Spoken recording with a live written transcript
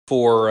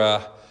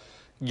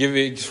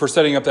for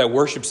setting up that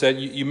worship set.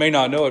 You may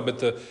not know it,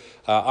 but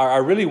I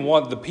really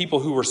want the people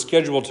who were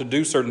scheduled to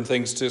do certain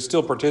things to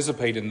still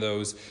participate in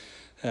those.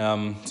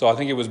 So I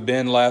think it was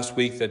Ben last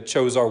week that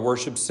chose our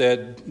worship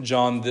set.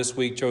 John this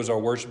week chose our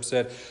worship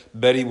set.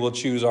 Betty will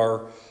choose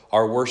our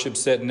worship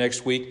set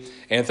next week.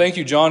 And thank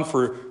you, John,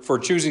 for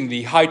choosing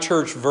the high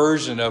church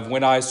version of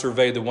When I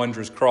Survey the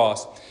Wondrous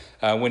Cross.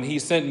 When he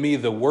sent me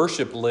the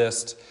worship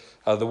list,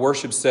 the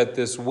worship set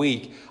this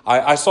week,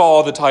 I saw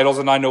all the titles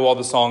and I know all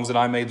the songs and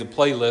I made the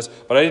playlist,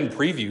 but I didn't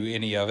preview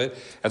any of it.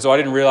 And so I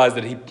didn't realize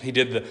that he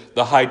did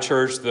the high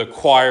church, the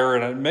choir,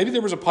 and maybe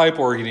there was a pipe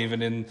organ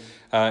even in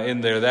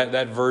there,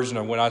 that version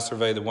of When I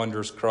Survey the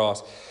Wondrous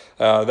Cross.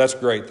 That's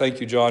great. Thank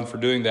you, John, for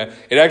doing that.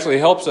 It actually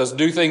helps us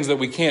do things that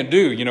we can't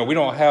do. We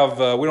don't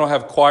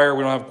have choir.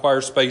 We don't have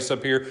choir space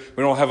up here.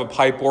 We don't have a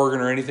pipe organ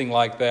or anything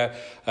like that.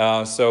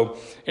 So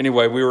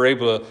anyway, we were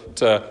able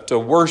to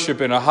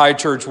worship in a high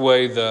church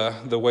way,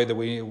 the way that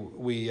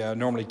we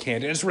normally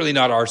can't. And it's really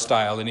not our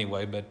style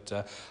anyway,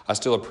 but I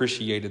still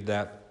appreciated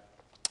that.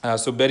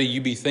 So Betty,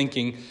 you be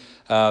thinking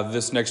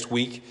this next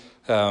week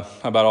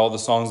about all the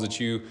songs that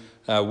you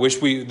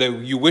wish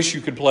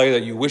you could play,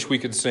 that you wish we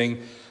could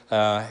sing.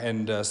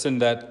 And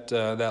send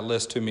that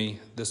list to me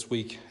this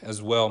week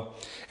as well.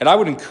 And I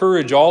would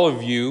encourage all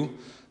of you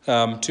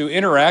to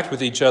interact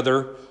with each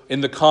other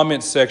in the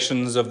comment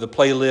sections of the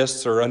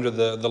playlists or under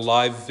the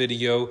live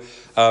video.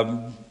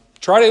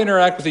 Try to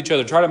interact with each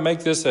other. Try to make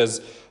this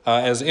as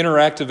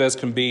interactive as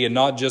can be, and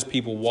not just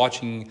people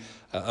watching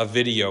a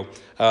video.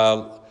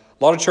 A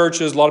lot of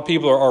churches, a lot of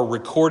people are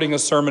recording a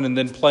sermon and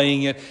then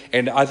playing it,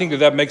 and I think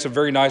that makes a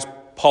very nice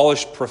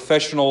polished,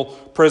 professional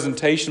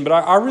presentation, but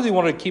I really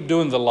want to keep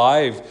doing the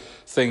live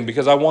thing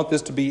because I want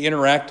this to be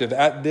interactive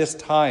at this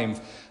time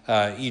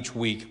each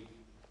week.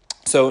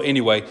 So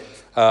anyway,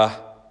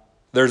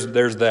 there's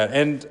that.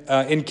 And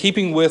in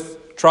keeping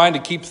with trying to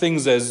keep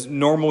things as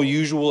normal,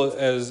 usual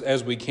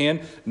as we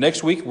can,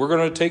 next week we're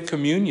going to take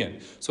communion.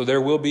 So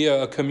there will be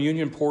a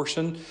communion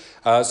portion.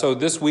 So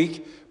this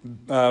week,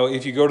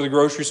 if you go to the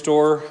grocery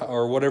store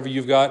or whatever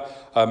you've got,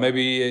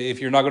 maybe if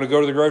you're not going to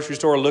go to the grocery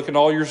store, look at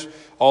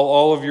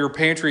all of your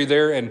pantry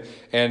there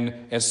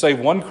and save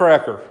one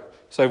cracker.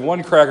 Save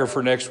one cracker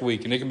for next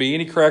week. And it can be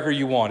any cracker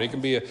you want. It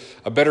can be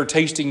a better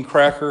tasting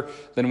cracker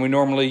than we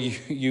normally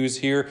use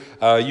here.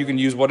 You can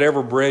use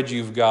whatever bread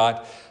you've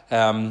got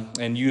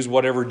and use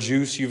whatever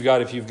juice you've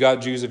got. If you've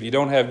got juice, if you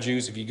don't have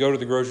juice, if you go to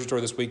the grocery store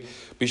this week,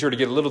 be sure to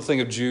get a little thing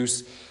of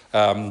juice.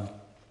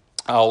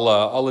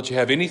 I'll let you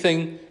have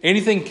anything.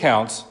 Anything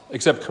counts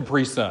except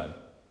Capri Sun.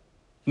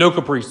 No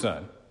Capri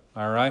Sun.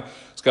 All right?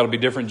 It's got to be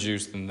different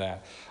juice than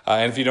that.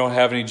 And if you don't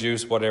have any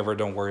juice, whatever,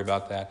 don't worry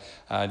about that.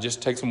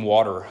 Just take some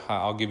water.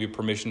 I'll give you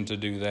permission to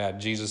do that.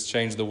 Jesus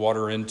changed the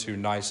water into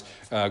nice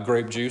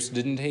grape juice,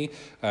 didn't he?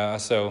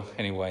 So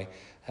anyway,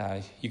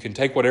 you can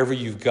take whatever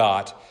you've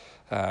got,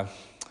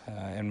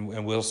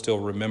 and we'll still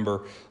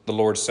remember the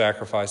Lord's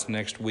sacrifice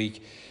next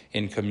week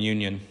in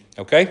communion.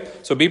 Okay?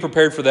 So be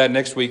prepared for that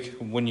next week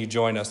when you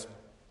join us.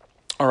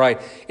 All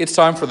right, it's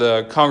time for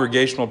the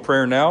congregational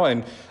prayer now,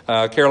 and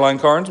Caroline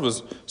Carnes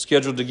was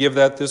scheduled to give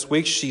that this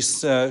week. She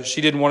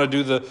didn't want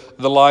to do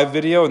the live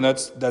video, and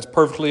that's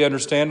perfectly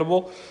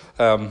understandable.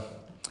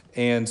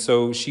 And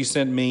so she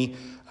sent me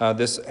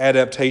this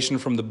adaptation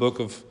from the Book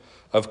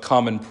of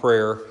Common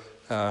Prayer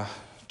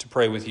to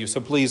pray with you.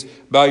 So please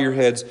bow your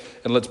heads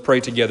and let's pray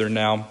together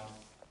now.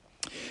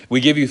 We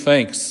give you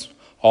thanks,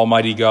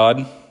 Almighty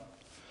God,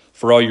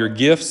 for all your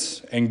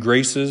gifts and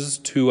graces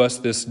to us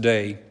this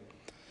day,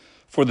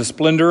 for the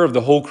splendor of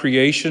the whole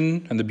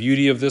creation and the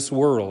beauty of this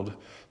world,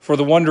 for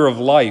the wonder of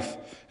life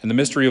and the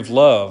mystery of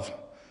love,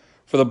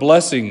 for the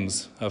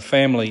blessings of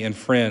family and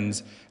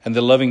friends and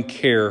the loving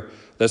care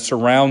that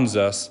surrounds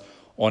us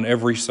on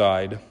every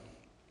side.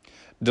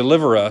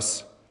 Deliver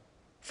us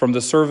from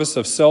the service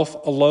of self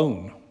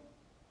alone,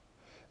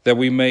 that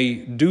we may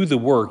do the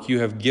work you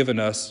have given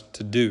us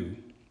to do,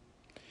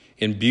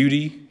 in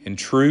beauty, in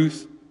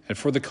truth, and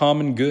for the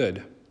common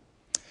good,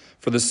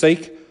 for the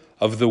sake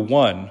of the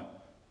one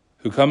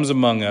who comes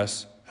among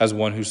us as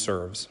one who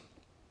serves,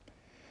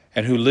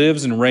 and who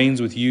lives and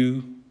reigns with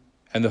you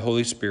and the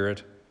Holy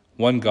Spirit,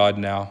 one God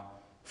now,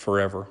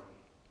 forever.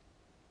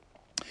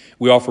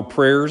 We offer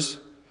prayers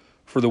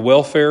for the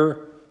welfare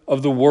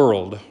of the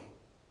world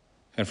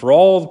and for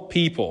all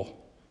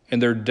people in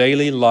their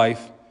daily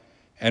life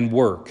and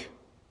work.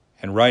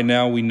 And right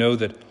now we know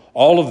that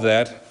all of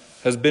that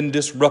has been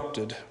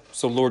disrupted.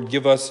 So Lord,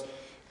 give us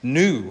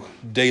new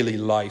daily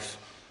life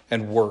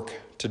and work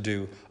to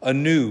do, a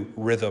new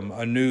rhythm,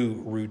 a new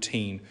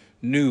routine,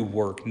 new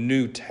work,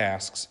 new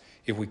tasks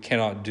if we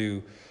cannot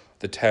do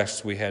the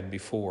tasks we had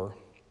before.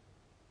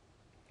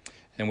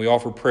 And we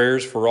offer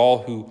prayers for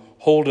all who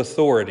hold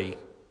authority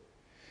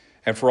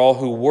and for all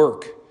who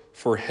work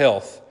for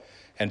health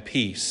and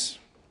peace.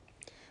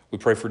 We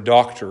pray for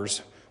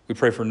doctors. We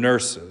pray for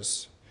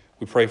nurses.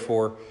 We pray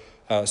for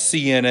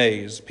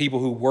CNAs, people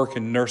who work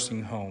in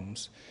nursing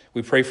homes.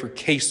 We pray for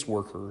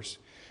caseworkers.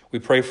 We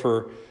pray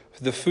for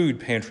the food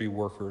pantry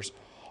workers.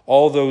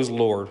 All those,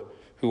 Lord,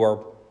 who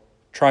are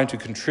trying to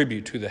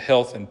contribute to the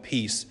health and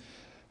peace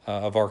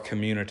of our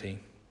community.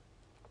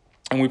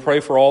 And we pray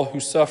for all who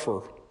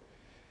suffer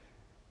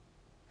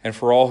and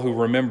for all who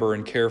remember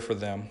and care for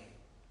them.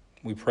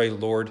 We pray,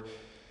 Lord,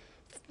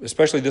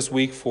 especially this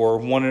week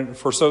for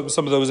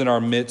some of those in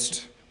our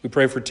midst. We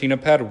pray for Tina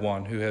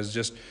Padawan, who has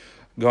just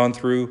gone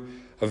through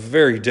a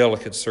very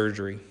delicate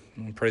surgery.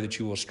 And we pray that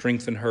you will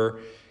strengthen her,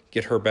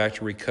 get her back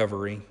to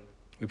recovery.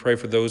 We pray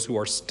for those who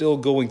are still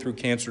going through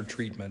cancer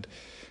treatment.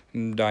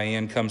 And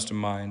Diane comes to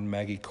mind,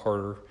 Maggie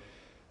Carter,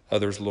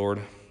 others, Lord,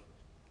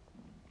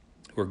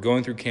 who are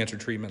going through cancer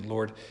treatment.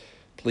 Lord,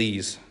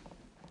 please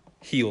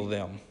heal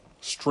them,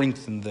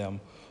 strengthen them,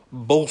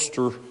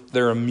 bolster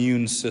their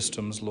immune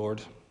systems,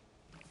 Lord.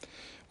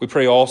 We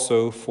pray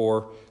also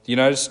for the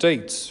United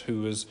States,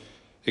 who is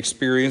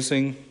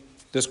experiencing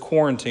this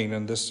quarantine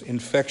and this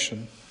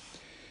infection.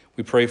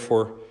 We pray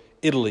for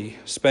Italy,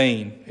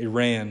 Spain,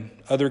 Iran,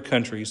 other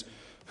countries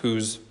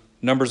whose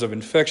numbers of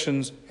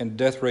infections and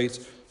death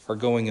rates are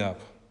going up.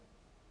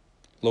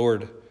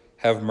 Lord,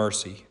 have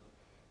mercy.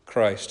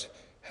 Christ,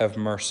 have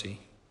mercy.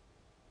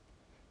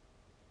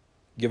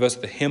 Give us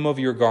the hem of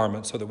your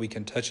garment so that we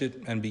can touch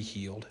it and be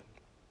healed.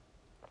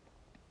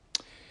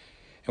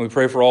 And we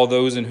pray for all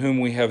those in whom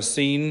we have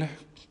seen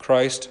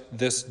Christ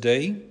this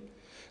day,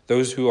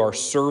 those who are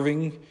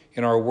serving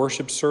in our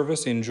worship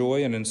service in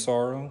joy and in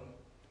sorrow.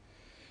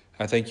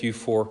 I thank you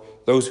for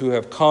those who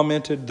have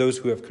commented, those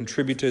who have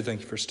contributed.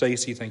 Thank you for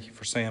Stacy. Thank you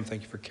for Sam.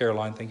 Thank you for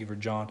Caroline. Thank you for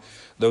John.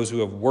 Those who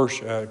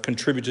have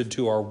contributed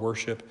to our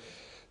worship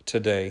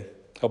today.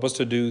 Help us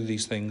to do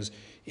these things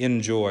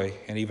in joy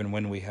and even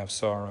when we have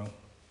sorrow.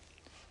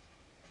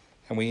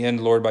 And we end,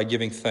 Lord, by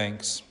giving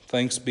thanks.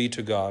 Thanks be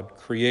to God,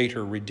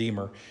 Creator,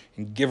 Redeemer,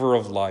 and Giver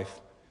of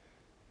life.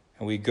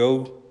 And we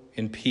go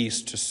in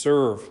peace to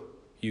serve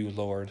you,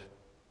 Lord.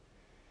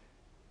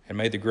 And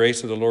may the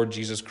grace of the Lord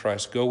Jesus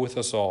Christ go with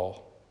us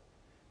all.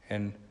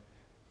 And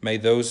may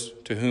those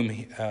to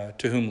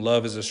whom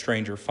love is a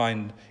stranger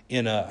find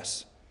in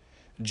us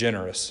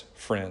generous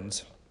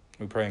friends.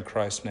 We pray in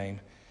Christ's name.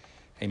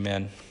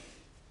 Amen.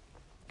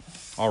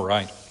 All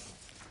right.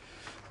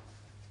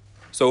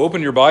 So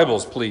open your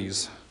Bibles,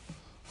 please.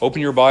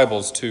 Open your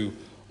Bibles to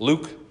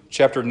Luke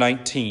chapter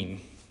 19.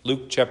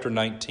 Luke chapter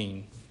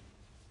 19.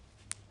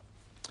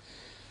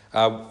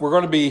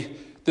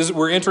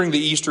 We're entering the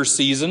Easter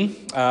season,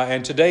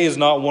 and today is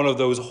not one of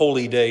those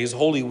holy days.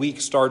 Holy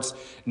Week starts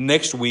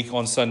next week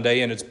on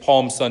Sunday, and it's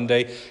Palm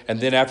Sunday, and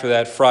then after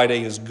that,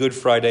 Friday is Good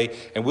Friday,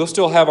 and we'll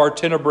still have our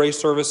Tenebrae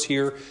service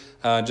here,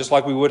 just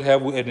like we would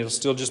have, and it'll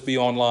still just be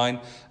online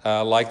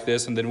like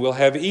this, and then we'll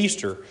have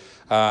Easter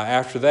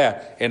after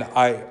that. And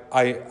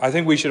I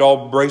think we should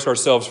all brace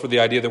ourselves for the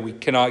idea that we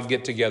cannot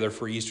get together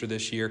for Easter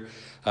this year.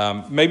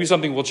 Maybe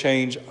something will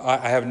change.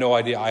 I have no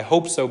idea. I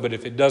hope so, but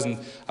if it doesn't,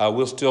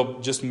 we'll still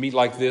just meet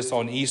like this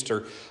on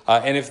Easter.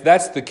 And if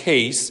that's the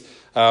case,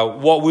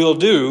 what we'll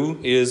do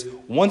is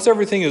once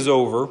everything is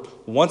over,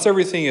 once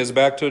everything is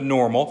back to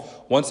normal,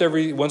 once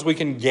we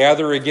can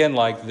gather again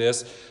like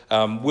this,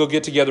 we'll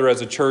get together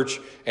as a church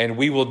and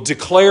we will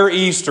declare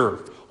Easter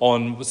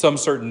on some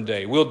certain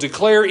day. We'll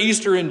declare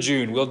Easter in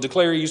June. We'll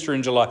declare Easter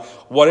in July.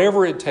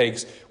 Whatever it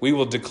takes, we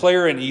will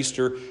declare an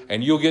Easter,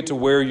 and you'll get to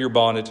wear your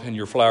bonnet and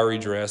your flowery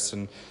dress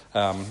and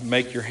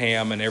make your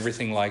ham and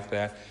everything like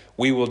that.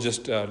 We will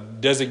just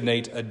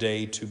designate a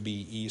day to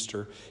be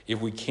Easter if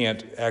we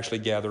can't actually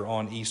gather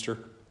on Easter.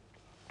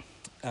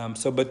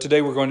 But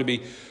today we're going to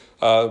be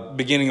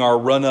beginning our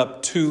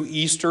run-up to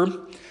Easter.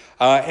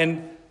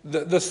 And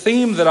the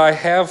theme that I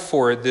have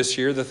for it this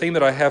year, this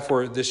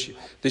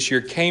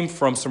year came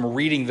from some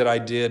reading that I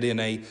did in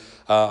a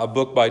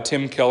book by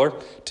Tim Keller.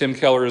 Tim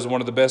Keller is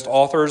one of the best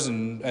authors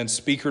and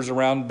speakers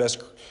around,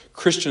 best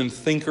Christian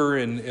thinker,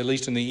 at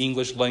least in the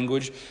English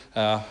language,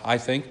 I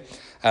think.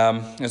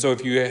 And so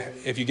if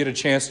you get a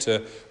chance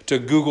to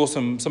Google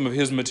some of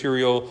his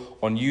material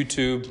on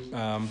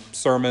YouTube,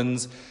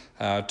 sermons,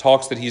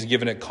 talks that he's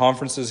given at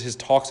conferences. His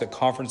talks at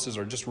conferences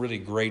are just really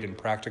great and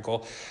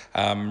practical.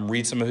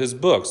 Read some of his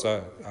books.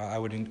 I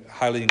would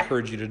highly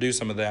encourage you to do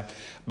some of that.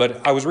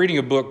 But I was reading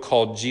a book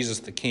called Jesus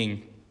the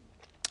King.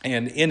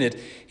 And in it,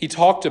 he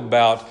talked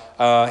about,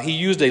 he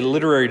used a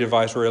literary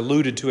device or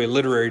alluded to a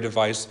literary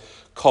device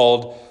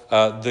called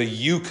the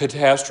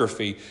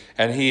Eucatastrophe.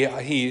 And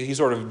he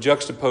sort of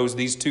juxtaposed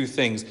these two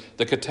things,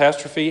 the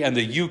catastrophe and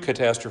the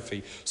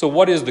Eucatastrophe. So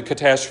what is the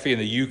catastrophe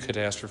and the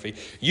Eucatastrophe?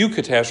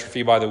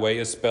 Eucatastrophe, by the way,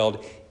 is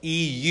spelled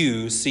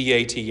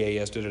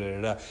E-U-C-A-T-A-S.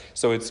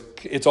 So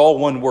it's all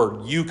one word,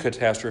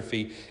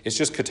 Eucatastrophe. It's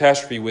just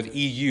catastrophe with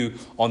E-U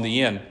on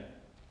the end.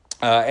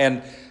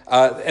 And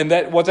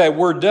that what that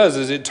word does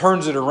is it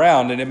turns it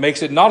around and it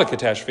makes it not a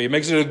catastrophe. It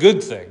makes it a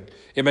good thing.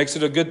 It makes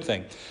it a good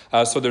thing.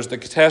 So there's the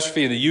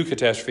catastrophe and the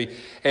Eucatastrophe,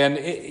 and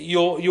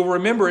you'll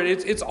remember it.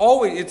 It's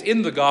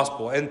in the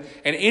gospel, and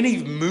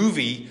any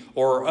movie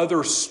or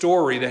other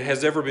story that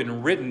has ever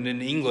been written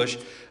in English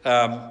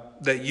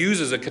that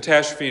uses a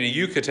catastrophe and a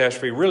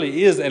Eucatastrophe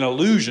really is an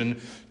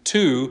allusion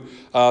to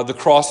the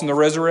cross and the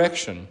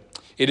resurrection.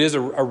 it is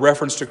a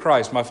reference to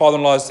Christ. My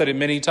father-in-law has said it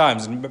many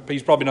times, and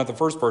he's probably not the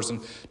first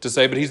person to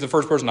say it, but he's the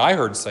first person I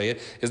heard say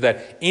it, is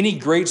that any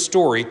great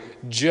story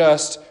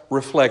just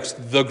reflects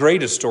the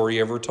greatest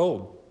story ever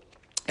told.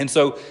 And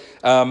so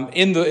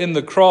in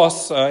the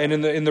cross and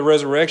in the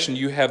resurrection,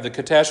 you have the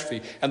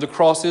catastrophe. And the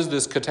cross is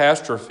this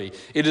catastrophe.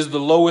 It is the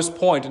lowest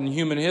point in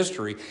human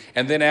history.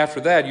 And then after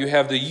that, you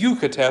have the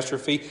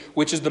Eucatastrophe,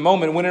 which is the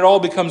moment when it all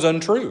becomes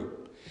untrue.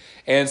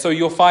 And so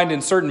you'll find in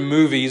certain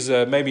movies,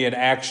 maybe an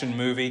action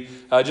movie,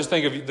 just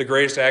think of the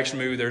greatest action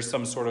movie, there's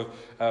some sort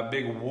of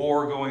big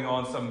war going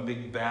on, some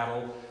big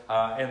battle.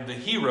 And the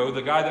hero,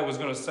 the guy that was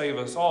going to save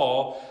us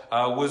all,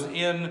 was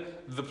in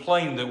the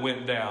plane that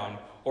went down,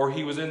 or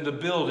he was in the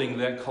building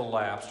that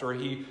collapsed, or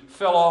he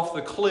fell off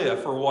the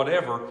cliff, or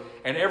whatever.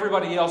 And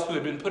everybody else who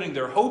had been putting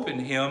their hope in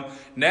him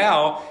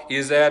now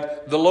is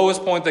at the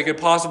lowest point they could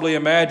possibly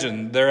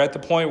imagine. They're at the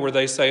point where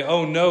they say,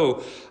 oh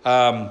no,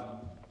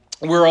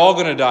 we're all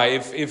going to die.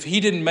 If he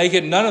didn't make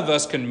it, none of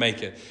us can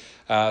make it.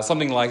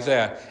 Something like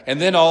that. And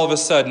then all of a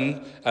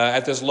sudden,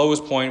 at this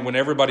lowest point, when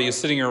everybody is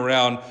sitting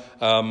around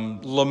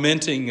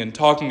lamenting and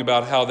talking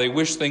about how they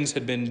wish things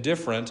had been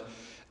different,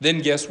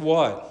 then guess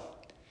what?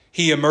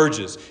 He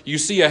emerges. You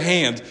see a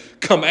hand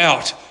come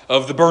out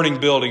of the burning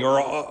building or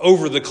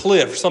over the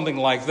cliff, something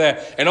like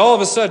that. And all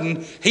of a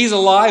sudden, he's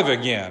alive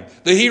again.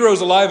 The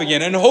hero's alive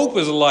again, and hope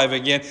is alive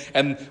again.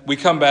 And we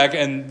come back,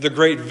 and the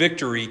great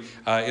victory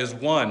is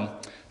won.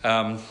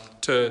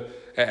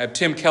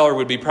 Tim Keller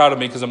would be proud of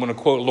me because I'm going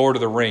to quote Lord of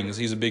the Rings.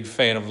 He's a big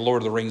fan of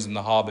Lord of the Rings and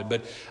The Hobbit.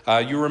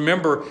 But you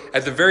remember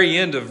at the very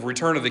end of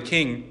Return of the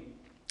King,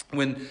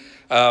 when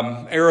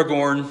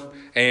Aragorn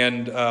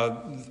and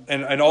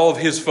all of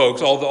his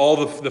folks,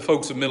 all the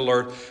folks of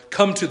Middle-earth,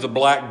 come to the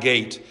Black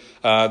Gate,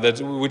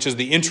 which is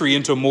the entry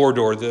into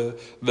Mordor,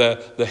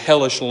 the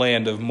hellish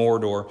land of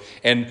Mordor.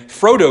 And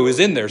Frodo is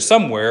in there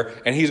somewhere,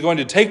 and he's going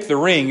to take the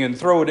ring and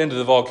throw it into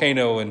the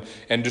volcano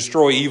and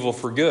destroy evil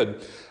for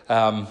good.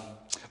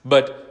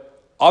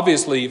 But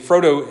obviously,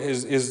 Frodo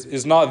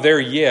is not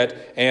there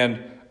yet,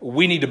 and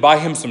we need to buy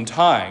him some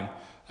time.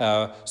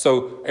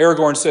 So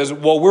Aragorn says,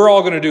 what we're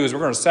all going to do is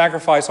we're going to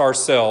sacrifice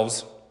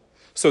ourselves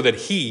so that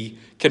he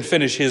can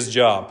finish his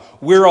job.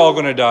 We're all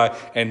going to die,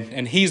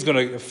 and he's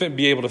going to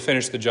be able to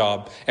finish the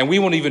job. And we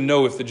won't even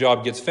know if the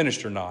job gets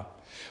finished or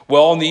not.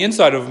 Well, on the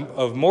inside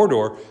of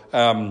Mordor,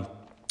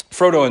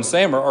 Frodo and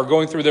Sam are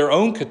going through their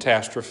own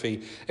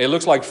catastrophe. It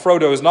looks like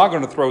Frodo is not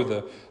going to throw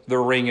the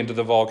ring into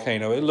the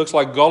volcano. It looks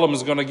like Gollum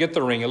is going to get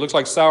the ring. It looks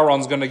like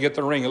Sauron's going to get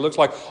the ring. It looks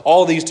like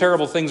all these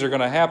terrible things are going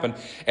to happen.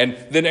 And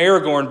then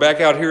Aragorn, back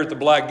out here at the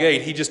Black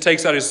Gate, he just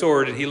takes out his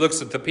sword and he looks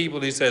at the people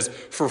and he says,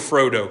 for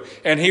Frodo.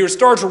 And he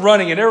starts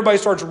running, and everybody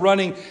starts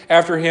running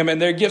after him,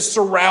 and they get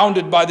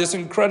surrounded by this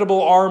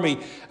incredible army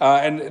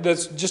and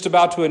that's just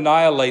about to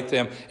annihilate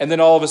them. And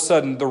then all of a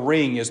sudden, the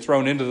ring is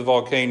thrown into the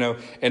volcano,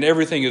 and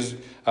everything is,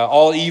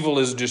 all evil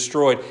is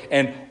destroyed.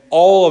 And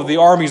all of the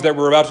armies that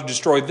were about to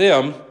destroy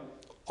them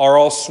are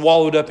all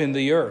swallowed up in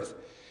the earth.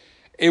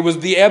 It was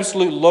the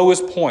absolute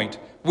lowest point.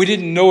 We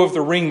didn't know if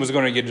the ring was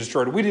going to get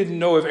destroyed. We didn't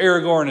know if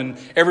Aragorn and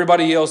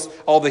everybody else,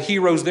 all the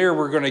heroes there,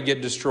 were going to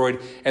get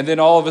destroyed. And then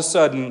all of a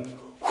sudden,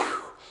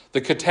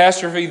 the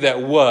catastrophe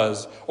that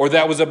was, or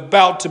that was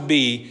about to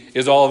be,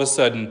 is all of a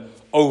sudden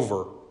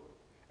over.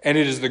 And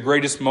it is the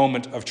greatest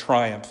moment of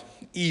triumph.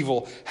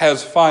 Evil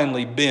has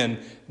finally been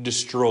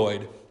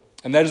destroyed.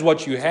 And that is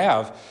what you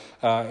have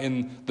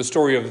in the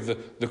story of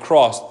the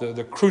cross,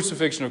 the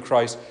crucifixion of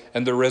Christ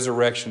and the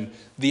resurrection.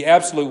 The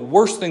absolute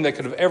worst thing that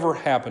could have ever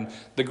happened,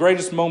 the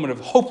greatest moment of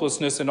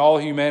hopelessness in all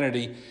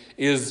humanity,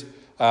 is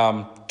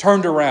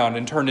turned around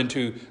and turned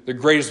into the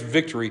greatest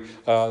victory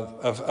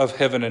of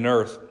heaven and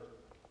earth.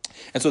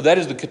 And so that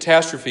is the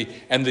catastrophe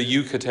and the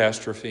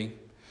Eucatastrophe.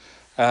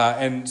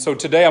 And so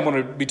today I'm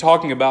going to be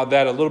talking about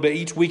that a little bit.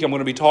 Each week I'm going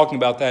to be talking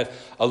about that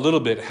a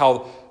little bit,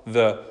 how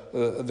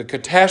the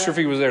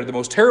catastrophe was there. The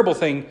most terrible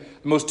thing,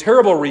 the most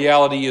terrible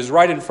reality is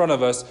right in front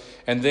of us,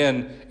 and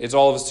then it's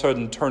all of a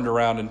sudden turned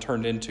around and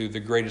turned into the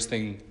greatest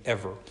thing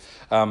ever.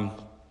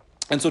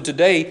 And so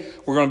today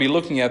we're going to be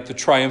looking at the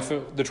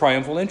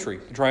triumphal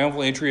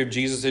entry of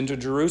Jesus into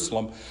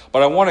Jerusalem.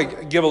 But I want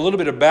to give a little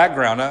bit of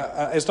background.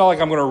 It's not like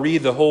I'm going to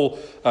read the whole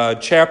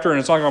chapter, and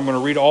it's not like I'm going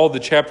to read all the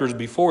chapters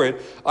before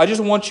it. I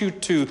just want you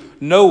to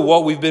know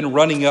what we've been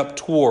running up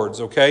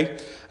towards, okay?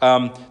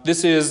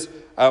 This is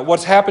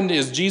what's happened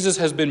is Jesus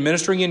has been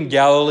ministering in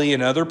Galilee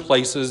and other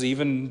places,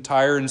 even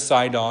Tyre and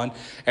Sidon.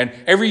 And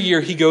every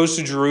year he goes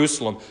to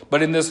Jerusalem.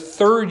 But in this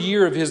third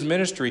year of his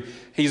ministry,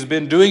 he's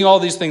been doing all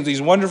these things,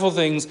 these wonderful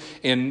things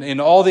in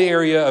all the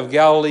area of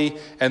Galilee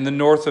and the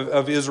north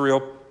of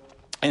Israel.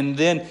 And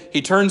then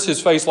he turns his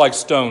face like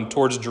stone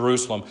towards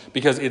Jerusalem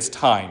because it's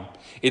time.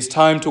 It's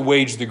time to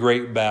wage the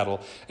great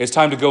battle. It's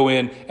time to go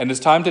in, and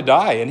it's time to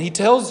die. And he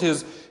tells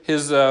his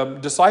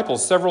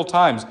disciples several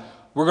times,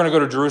 we're going to go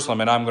to Jerusalem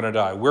and I'm going to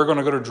die. We're going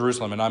to go to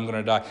Jerusalem and I'm going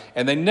to die.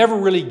 And they never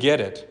really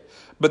get it.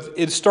 But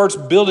it starts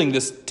building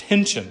this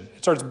tension.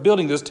 It starts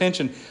building this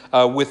tension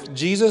with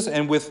Jesus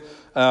and with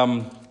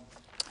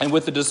and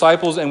with the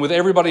disciples and with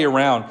everybody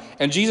around.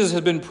 And Jesus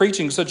has been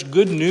preaching such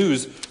good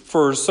news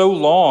for so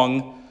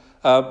long.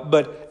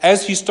 But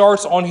as he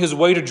starts on his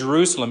way to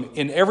Jerusalem,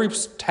 in every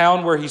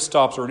town where he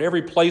stops or in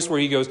every place where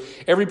he goes,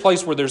 every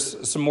place where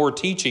there's some more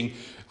teaching,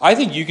 I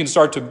think you can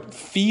start to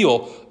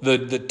feel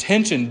the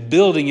tension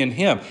building in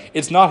him.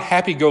 It's not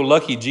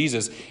happy-go-lucky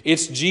Jesus.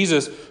 It's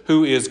Jesus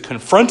who is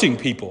confronting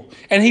people.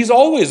 And he's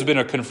always been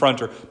a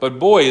confronter. But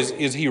boy,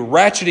 is he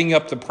ratcheting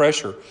up the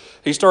pressure.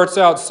 He starts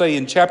out, say,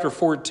 in chapter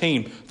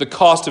 14, the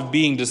cost of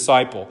being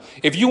disciple.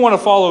 If you want to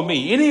follow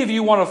me, any of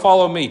you want to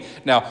follow me.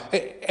 Now,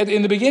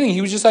 in the beginning,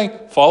 he was just saying,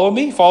 follow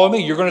me, follow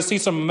me. You're going to see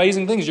some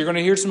amazing things. You're going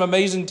to hear some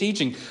amazing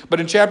teaching. But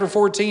in chapter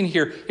 14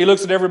 here, he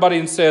looks at everybody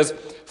and says,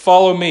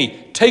 follow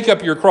me. Take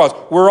up your cross.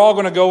 We're all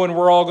going to go and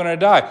we're all going to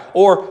die.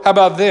 Or how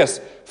about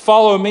this?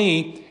 Follow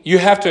me.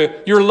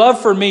 Your love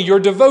for me, your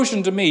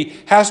devotion to me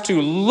has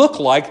to look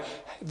like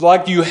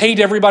you hate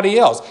everybody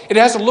else. It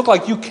has to look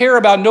like you care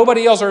about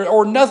nobody else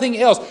or nothing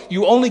else.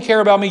 You only care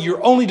about me.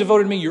 You're only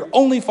devoted to me. You're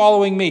only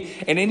following me.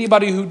 And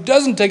anybody who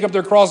doesn't take up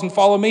their cross and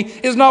follow me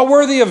is not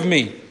worthy of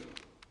me.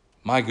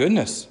 My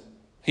goodness.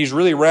 He's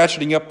really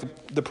ratcheting up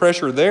the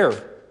pressure there.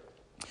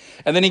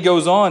 And then he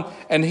goes on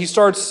and he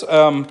starts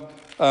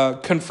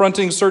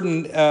confronting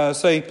certain,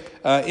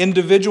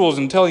 individuals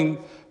and telling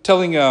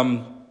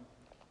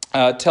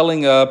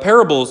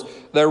parables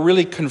that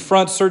really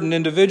confront certain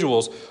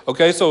individuals.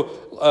 Okay,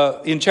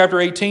 so in chapter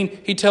 18,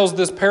 he tells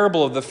this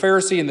parable of the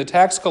Pharisee and the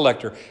tax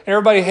collector. And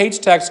everybody hates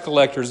tax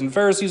collectors, and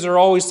Pharisees are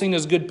always seen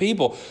as good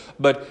people.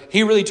 But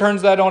he really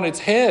turns that on its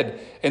head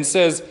and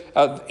says,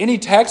 any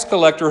tax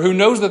collector who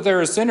knows that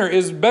they're a sinner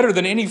is better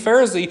than any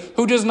Pharisee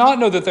who does not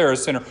know that they're a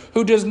sinner,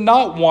 who does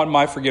not want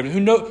my forgiveness,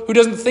 who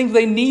doesn't think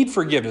they need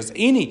forgiveness.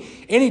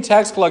 Any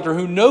tax collector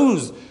who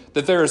knows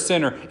that they're a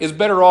sinner is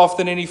better off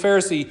than any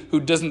Pharisee who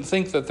doesn't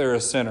think that they're a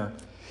sinner.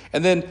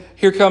 And then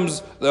here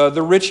comes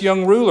the rich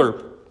young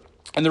ruler.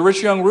 And the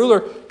rich young ruler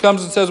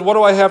comes and says, what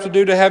do I have to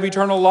do to have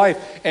eternal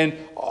life?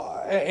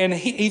 And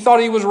he thought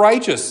he was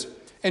righteous.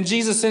 And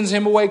Jesus sends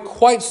him away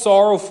quite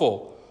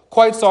sorrowful.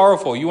 Quite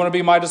sorrowful. You want to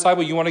be my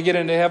disciple? You want to get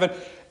into heaven?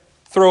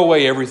 Throw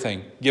away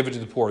everything. Give it to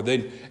the poor.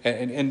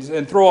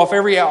 And throw off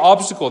every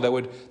obstacle that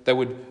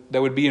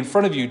would be in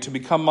front of you to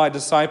become my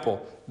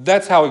disciple.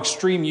 That's how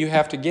extreme you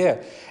have to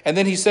get. And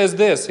then he says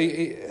this.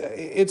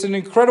 It's an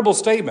incredible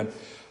statement.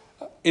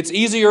 It's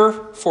easier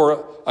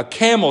for a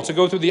camel to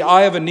go through the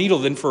eye of a needle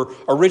than for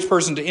a rich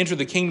person to enter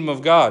the kingdom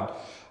of God.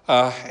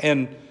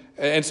 And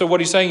so what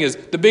he's saying is,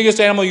 the biggest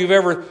animal you've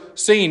ever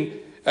seen,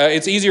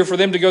 it's easier for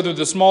them to go through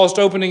the smallest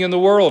opening in the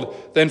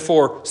world than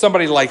for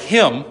somebody like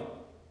him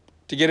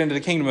to get into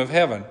the kingdom of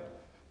heaven,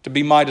 to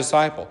be my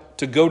disciple,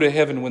 to go to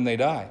heaven when they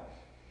die.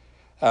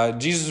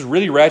 Jesus is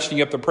really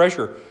ratcheting up the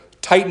pressure,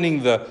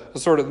 tightening the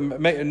sort of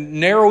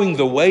narrowing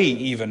the way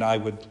even, I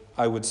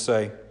would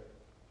say.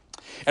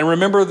 And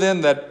remember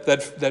then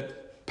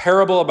that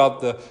parable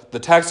about the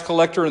tax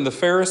collector and the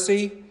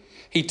Pharisee?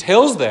 He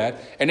tells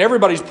that, and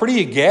everybody's pretty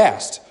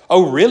aghast.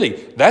 Oh, really?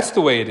 That's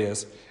the way it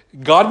is.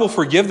 God will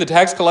forgive the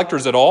tax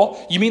collectors at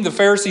all? You mean the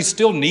Pharisees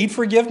still need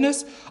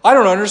forgiveness? I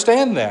don't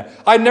understand that.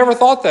 I never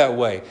thought that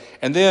way.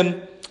 And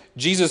then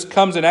Jesus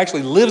comes and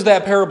actually lives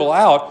that parable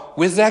out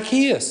with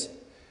Zacchaeus.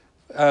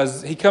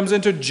 As he comes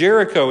into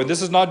Jericho, and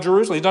this is not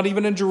Jerusalem. He's not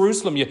even in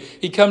Jerusalem yet.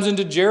 He comes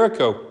into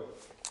Jericho.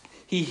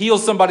 He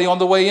heals somebody on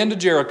the way into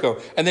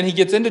Jericho. And then he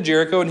gets into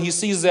Jericho and he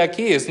sees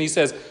Zacchaeus. And he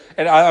says,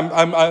 and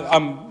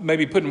I'm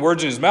maybe putting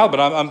words in his mouth, but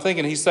I'm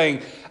thinking he's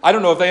saying, I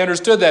don't know if they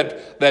understood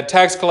that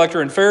tax collector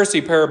and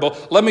Pharisee parable.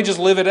 Let me just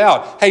live it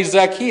out. Hey,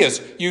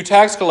 Zacchaeus, you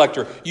tax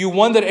collector, you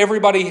one that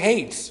everybody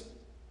hates.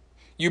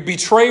 You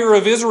betrayer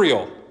of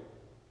Israel.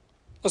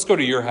 Let's go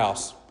to your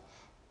house.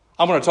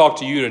 I'm going to talk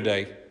to you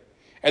today.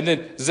 And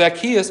then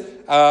Zacchaeus,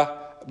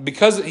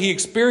 because he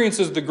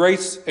experiences the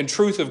grace and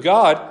truth of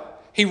God,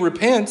 he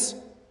repents,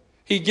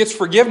 he gets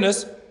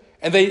forgiveness,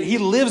 and he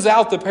lives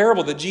out the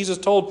parable that Jesus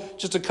told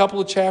just a couple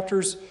of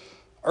chapters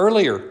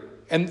earlier.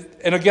 And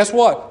guess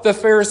what? The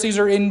Pharisees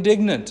are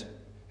indignant.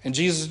 And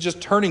Jesus is just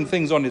turning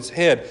things on its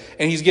head.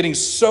 And he's getting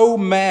so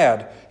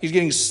mad. He's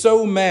getting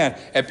so mad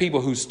at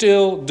people who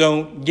still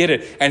don't get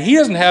it. And he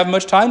doesn't have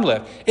much time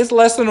left. It's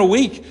less than a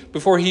week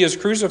before he is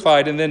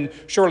crucified. And then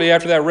shortly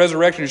after that,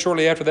 resurrection. And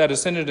shortly after that,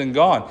 ascended and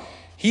gone.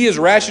 He is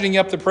ratcheting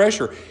up the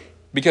pressure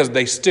because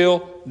they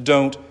still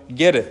don't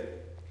get it.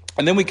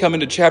 And then we come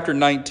into chapter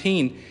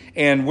 19,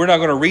 and we're not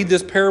going to read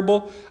this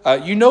parable.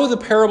 You know the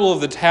parable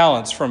of the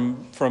talents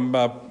from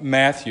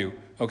Matthew,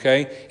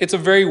 okay? It's a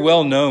very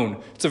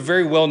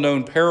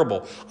well-known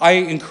parable. I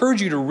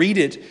encourage you to read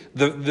it,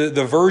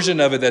 the version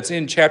of it that's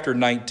in chapter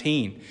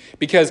 19,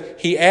 because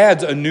he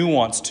adds a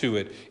nuance to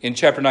it in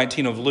chapter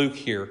 19 of Luke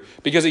here,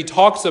 because he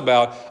talks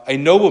about a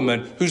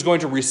nobleman who's going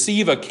to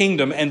receive a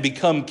kingdom and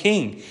become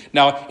king.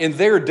 Now, in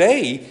their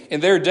day,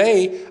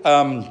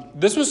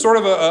 this was sort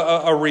of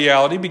a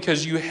reality,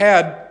 because you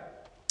had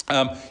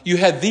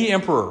the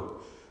emperor,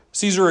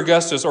 Caesar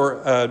Augustus,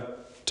 or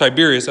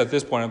Tiberius at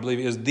this point, I believe,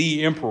 is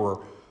the emperor.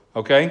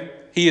 Okay?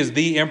 He is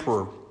the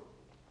emperor.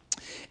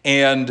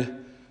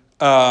 And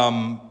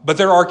But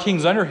there are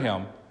kings under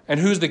him. And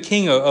who's the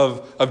king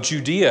of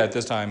Judea at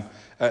this time?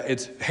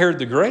 It's Herod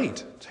the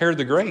Great. It's Herod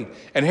the Great.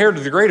 And Herod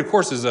the Great, of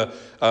course, is a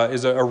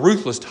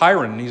ruthless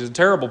tyrant. He's a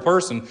terrible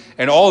person.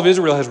 And all of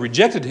Israel has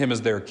rejected him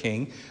as their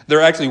king.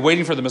 They're actually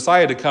waiting for the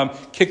Messiah to come,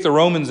 kick the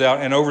Romans out,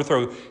 and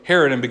overthrow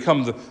Herod and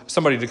become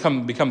somebody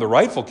to become the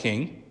rightful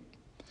king.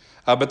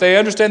 But they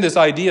understand this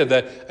idea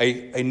that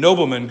a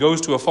nobleman goes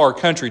to a far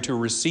country to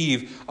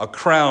receive a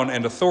crown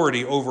and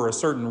authority over a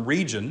certain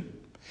region.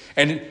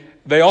 And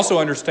they also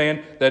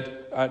understand that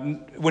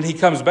when he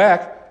comes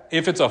back,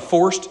 if it's a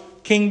forced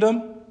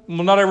kingdom,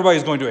 well, not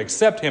everybody's going to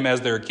accept him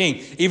as their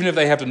king, even if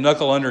they have to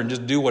knuckle under and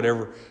just do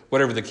whatever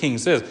the king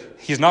says.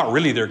 He's not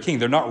really their king.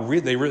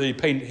 They really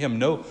pay him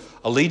no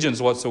allegiance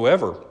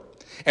whatsoever.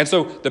 And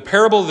so the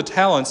parable of the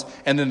talents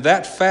and then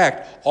that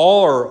fact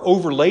all are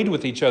overlaid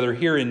with each other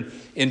here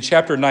in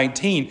chapter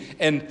 19.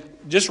 And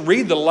just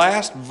read the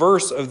last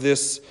verse of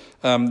this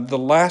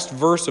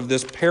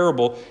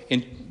parable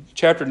in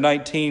chapter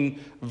 19,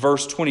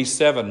 verse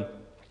 27.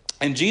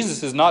 And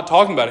Jesus is not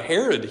talking about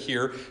Herod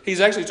here. He's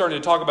actually starting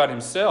to talk about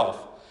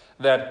himself.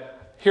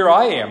 That here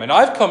I am, and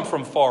I've come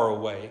from far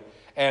away.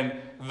 And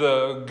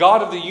the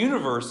God of the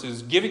universe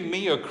is giving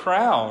me a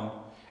crown.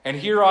 And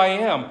here I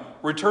am,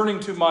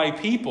 returning to my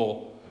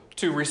people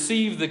to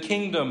receive the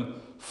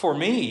kingdom for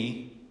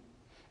me.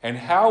 And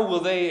how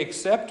will they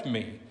accept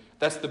me?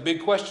 That's the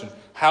big question.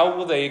 How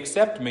will they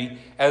accept me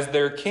as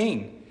their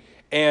king?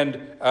 And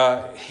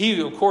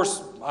he, of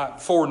course,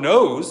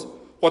 foreknows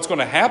what's going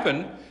to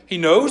happen. He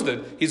knows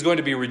that he's going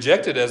to be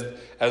rejected as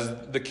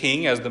the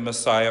king, as the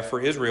Messiah for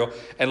Israel.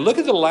 And look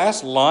at the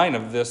last line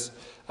of this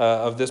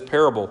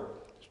parable,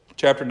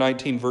 chapter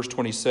 19, verse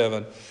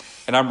 27.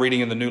 And I'm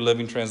reading in the New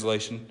Living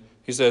Translation.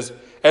 He says,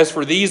 "As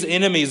for these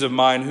enemies of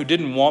mine who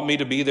didn't want me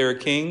to be their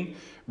king,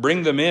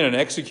 bring them in and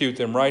execute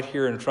them right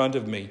here in front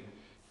of me."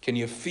 Can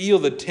you feel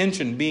the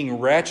tension being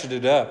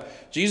ratcheted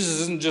up?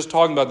 Jesus isn't just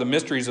talking about the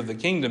mysteries of the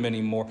kingdom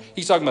anymore.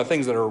 He's talking about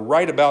things that are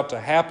right about to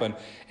happen.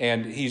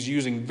 And he's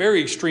using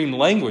very extreme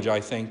language, I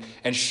think,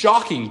 and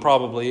shocking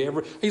probably.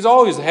 He's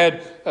always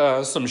had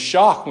some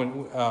shock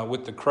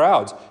with the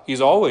crowds.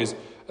 They've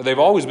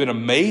always been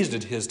amazed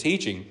at his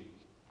teaching.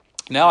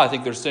 Now I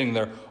think they're sitting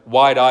there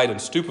wide-eyed and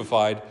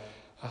stupefied,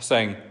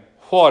 saying,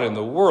 what in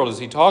the world is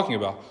he talking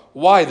about?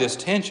 Why this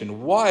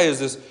tension? Why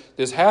is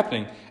this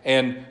happening?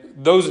 And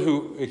those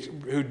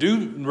who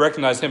do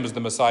recognize him as the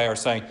Messiah are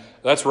saying,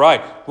 that's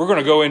right, we're going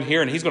to go in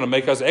here and he's going to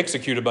make us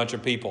execute a bunch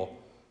of people.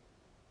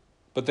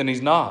 But then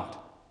he's not.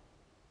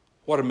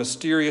 What a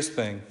mysterious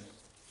thing.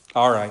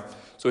 All right,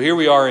 so here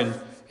we are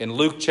in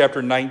Luke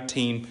chapter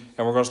 19,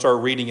 and we're going to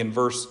start reading in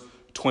verse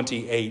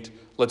 28.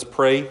 Let's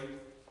pray,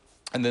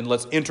 and then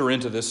let's enter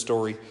into this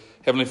story.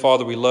 Heavenly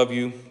Father, we love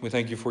you. We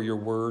thank you for your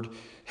word.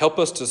 Help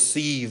us to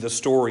see the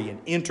story and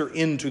enter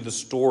into the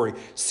story.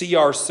 See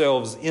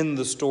ourselves in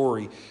the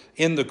story,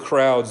 in the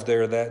crowds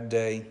there that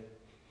day.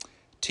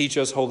 Teach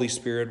us, Holy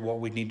Spirit, what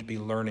we need to be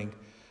learning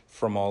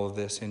from all of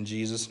this. In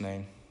Jesus'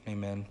 name,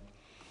 amen.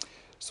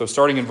 So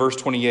starting in verse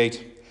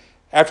 28,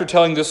 after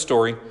telling this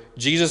story,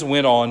 Jesus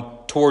went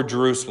on toward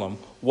Jerusalem,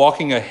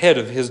 walking ahead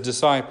of his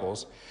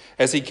disciples.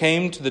 As he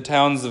came to the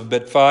towns of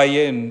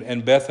Bethphage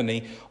and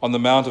Bethany on the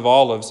Mount of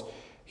Olives,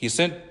 he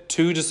sent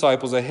 2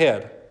 disciples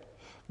ahead.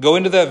 Go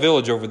into that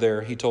village over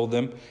there, he told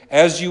them.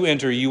 As you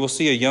enter, you will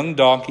see a young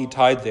donkey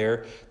tied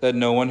there that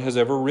no one has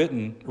ever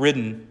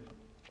ridden.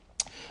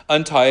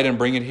 Untie it and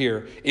bring it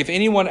here. If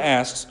anyone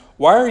asks,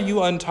 why are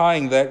you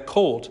untying that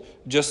colt?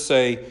 Just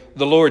say,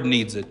 the Lord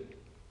needs it.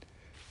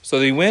 So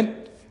they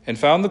went and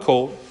found the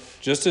colt,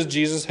 just as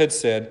Jesus had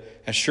said.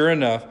 And sure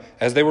enough,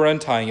 as they were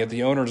untying it,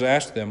 the owners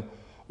asked them,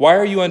 why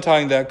are you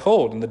untying that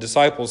colt? And the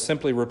disciples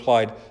simply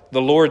replied,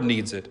 the Lord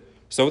needs it.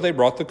 So they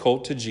brought the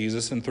colt to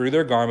Jesus and threw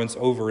their garments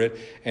over it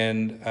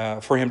and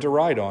for him to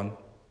ride on.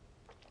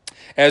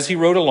 As he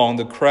rode along,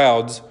 the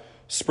crowds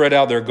spread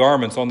out their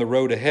garments on the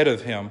road ahead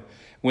of him.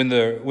 When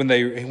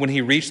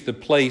he reached the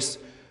place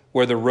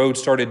where the road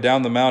started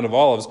down the Mount of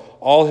Olives,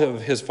 all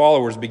of his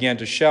followers began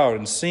to shout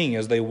and sing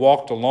as they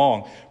walked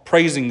along,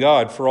 praising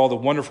God for all the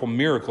wonderful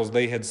miracles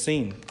they had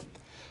seen.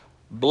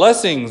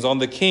 Blessings on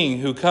the King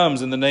who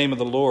comes in the name of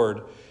the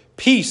Lord.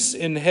 Peace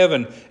in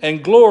heaven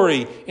and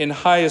glory in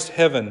highest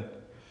heaven.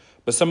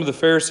 But some of the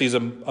Pharisees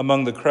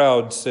among the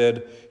crowd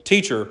said,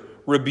 Teacher,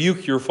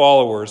 rebuke your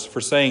followers for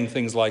saying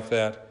things like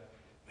that.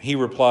 He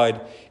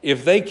replied,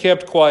 if they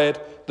kept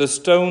quiet, the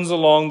stones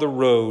along the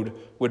road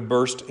would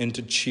burst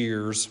into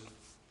cheers.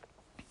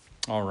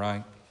 All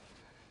right.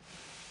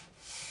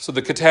 So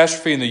the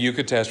catastrophe and the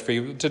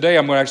Eucatastrophe. Today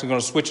I'm actually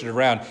going to switch it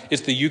around.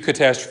 It's the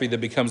Eucatastrophe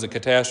that becomes a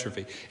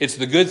catastrophe. It's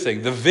the good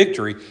thing, the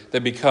victory,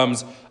 that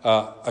becomes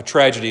a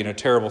tragedy and a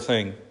terrible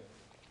thing.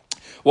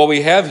 What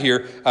we have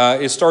here,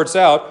 it starts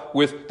out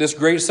with this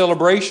great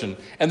celebration.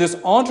 And this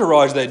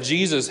entourage that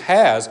Jesus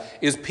has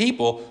is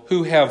people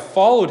who have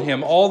followed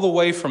him all the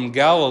way from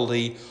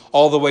Galilee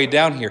all the way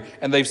down here.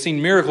 And they've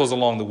seen miracles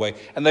along the way.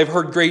 And they've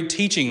heard great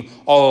teaching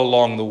all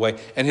along the way.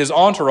 And his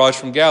entourage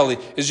from Galilee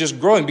is just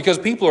growing because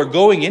people are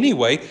going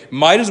anyway.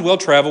 Might as well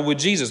travel with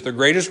Jesus, the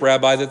greatest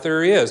rabbi that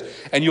there is.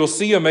 And you'll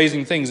see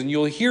amazing things and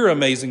you'll hear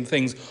amazing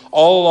things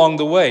all along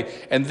the way.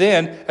 And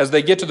then as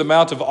they get to the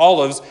Mount of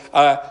Olives,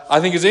 I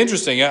think it's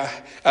interesting.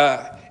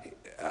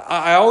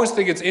 I always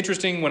think it's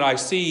interesting when I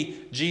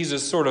see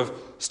Jesus sort of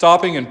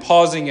stopping and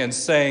pausing and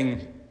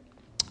saying,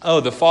 oh,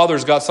 the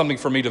Father's got something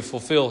for me to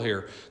fulfill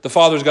here. The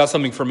Father's got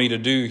something for me to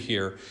do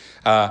here.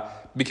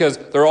 Because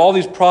there are all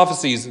these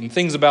prophecies and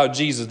things about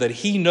Jesus that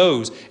he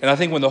knows. And I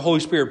think when the Holy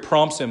Spirit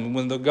prompts him,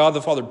 when God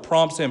the Father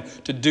prompts him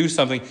to do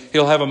something,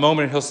 he'll have a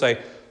moment and he'll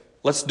say,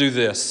 let's do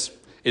this.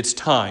 It's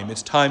time.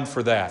 It's time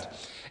for that.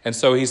 And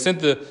so he sent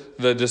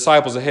the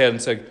disciples ahead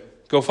and said,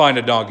 go find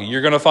a donkey. You're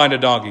going to find a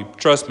donkey.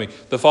 Trust me.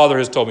 The Father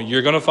has told me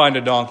you're going to find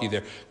a donkey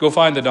there. Go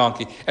find the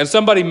donkey. And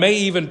somebody may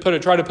even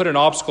try to put an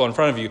obstacle in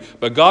front of you,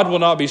 but God will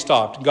not be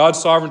stopped.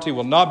 God's sovereignty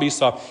will not be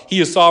stopped. He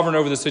is sovereign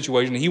over the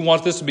situation. He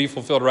wants this to be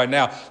fulfilled right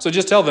now. So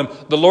just tell them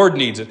the Lord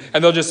needs it.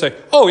 And they'll just say,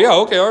 oh yeah,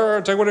 okay, all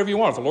right, take whatever you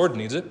want if the Lord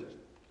needs it.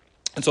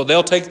 And so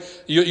you'll take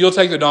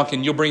the donkey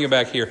and you'll bring it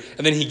back here.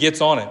 And then he gets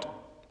on it.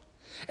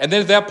 And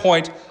then at that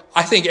point,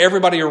 I think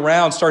everybody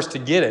around starts to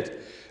get it.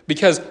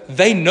 Because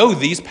they know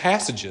these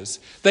passages.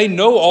 They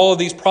know all of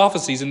these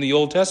prophecies in the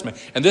Old Testament.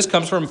 And this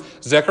comes from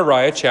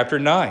Zechariah chapter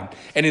 9.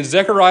 And in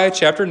Zechariah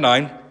chapter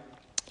 9,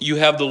 you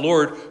have the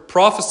Lord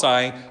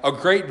prophesying a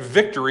great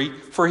victory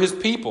for his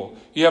people.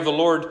 You have the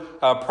Lord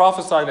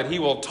prophesying that he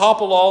will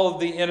topple all of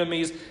the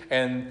enemies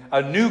and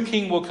a new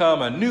king will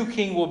come, a new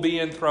king will be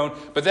enthroned.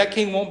 But that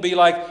king won't be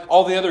like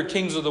all the other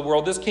kings of the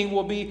world. This king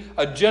will be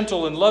a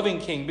gentle and loving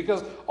king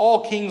because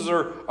all kings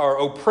are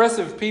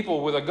oppressive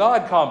people with a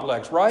God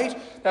complex, right?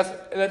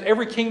 That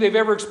every king they've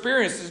ever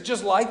experienced is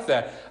just like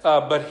that.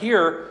 But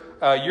here,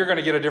 you're going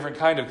to get a different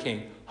kind of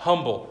king.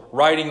 Humble,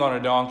 riding on a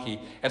donkey.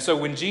 And so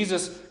when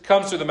Jesus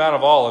comes to the Mount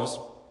of Olives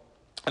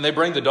and they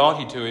bring the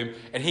donkey to him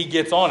and he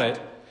gets on it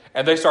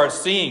and they start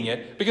seeing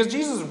it because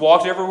Jesus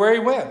walked everywhere he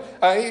went.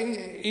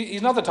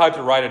 He's not the type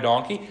to ride a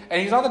donkey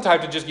and he's not the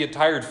type to just get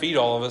tired feet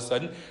all of a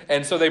sudden.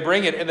 And so they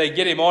bring it and they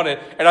get him on it.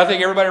 And I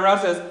think everybody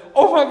around says,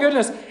 oh my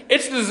goodness,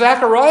 it's the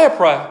Zechariah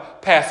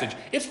passage.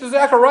 It's the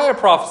Zechariah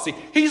prophecy.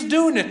 He's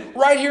doing it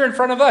right here in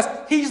front of us.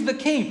 He's the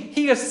king.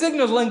 He is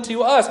signaling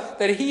to us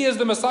that he is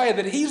the Messiah,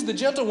 that he's the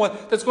gentle one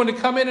that's going to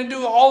come in and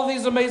do all of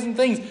these amazing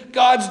things.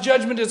 God's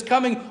judgment is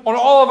coming on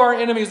all of our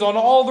enemies, on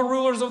all the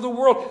rulers of the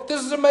world.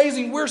 This is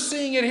amazing. We're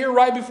seeing it here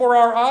right before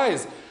our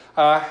eyes.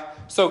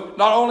 So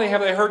not only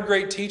have they heard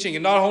great teaching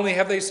and not only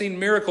have they seen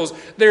miracles,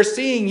 they're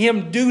seeing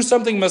him do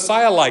something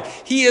Messiah-like.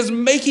 He is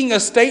making a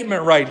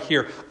statement right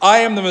here. I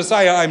am the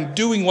Messiah. I'm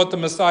doing what the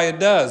Messiah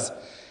does.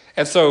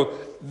 And so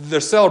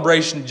the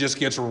celebration just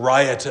gets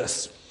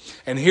riotous.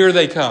 And here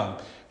they come.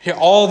 Here,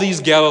 all these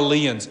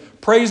Galileans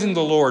praising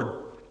the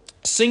Lord,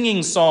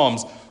 singing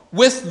psalms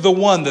with the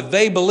one that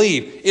they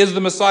believe is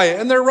the Messiah.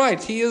 And they're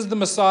right. He is the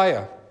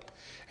Messiah.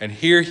 And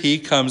here he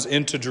comes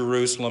into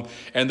Jerusalem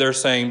and they're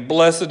saying,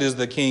 blessed is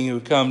the King who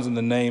comes in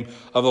the name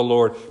of the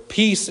Lord.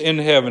 Peace in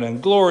heaven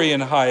and glory in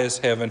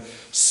highest heaven.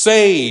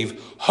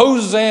 Save,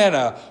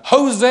 Hosanna,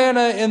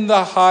 Hosanna in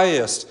the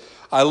highest.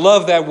 I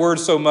love that word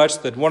so much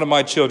that one of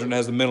my children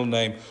has the middle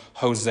name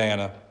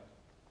Hosanna.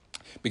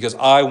 Because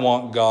I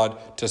want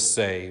God to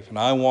save. And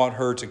I want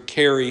her to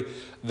carry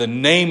the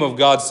name of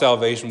God's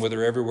salvation with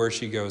her everywhere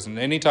she goes. And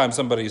anytime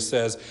somebody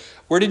says,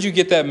 where did you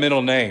get that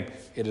middle name?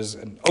 It is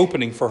an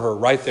opening for her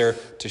right there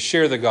to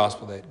share the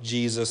gospel that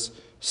Jesus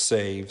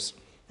saves.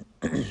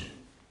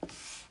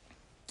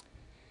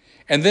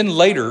 And then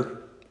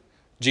later,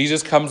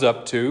 Jesus comes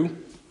up to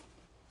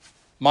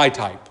my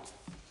type.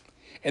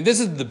 And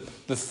this is the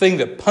thing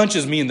that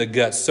punches me in the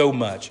gut so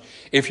much.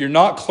 If you're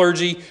not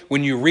clergy,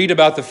 when you read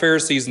about the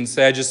Pharisees and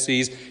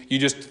Sadducees, you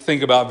just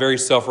think about very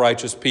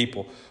self-righteous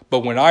people.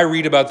 But when I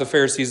read about the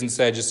Pharisees and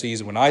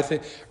Sadducees, when I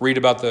read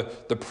about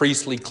the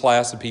priestly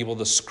class of people,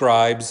 the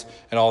scribes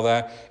and all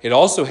that, it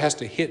also has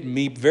to hit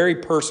me very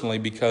personally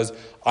because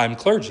I'm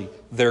clergy.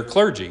 They're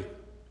clergy.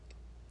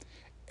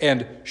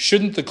 And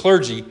shouldn't the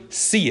clergy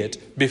see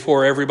it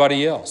before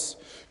everybody else?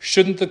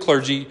 Shouldn't the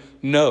clergy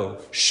know?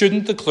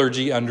 Shouldn't the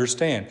clergy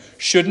understand?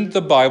 Shouldn't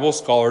the Bible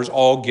scholars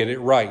all get it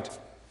right?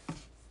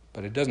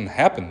 But it doesn't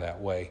happen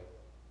that way.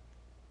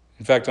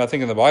 In fact, I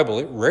think in the Bible,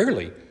 it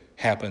rarely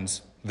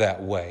happens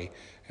that way.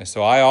 And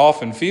so I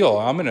often feel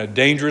I'm in a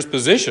dangerous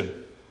position.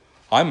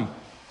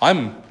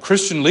 I'm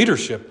Christian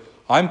leadership.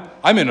 I'm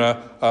in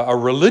a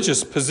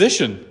religious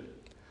position.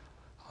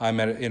 I'm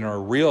in a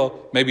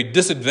real, maybe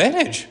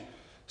disadvantage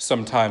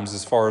sometimes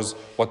as far as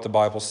what the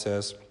Bible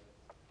says.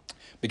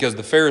 Because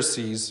the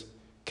Pharisees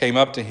came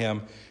up to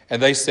him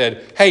and they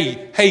said,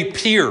 hey,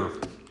 peer,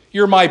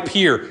 you're my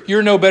peer.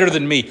 You're no better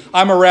than me.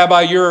 I'm a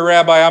rabbi, you're a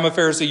rabbi, I'm a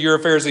Pharisee, you're a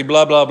Pharisee,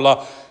 blah, blah,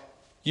 blah.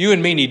 You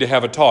and me need to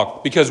have a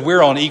talk because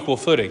we're on equal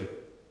footing.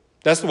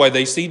 That's the way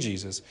they see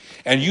Jesus.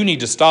 And you need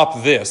to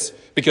stop this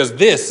because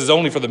this is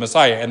only for the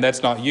Messiah and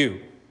that's not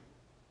you.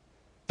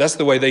 That's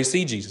the way they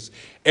see Jesus.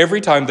 Every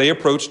time they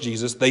approach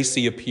Jesus, they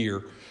see a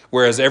peer,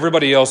 whereas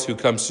everybody else who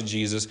comes to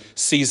Jesus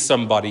sees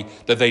somebody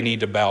that they need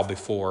to bow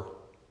before.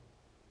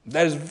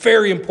 That is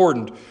very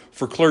important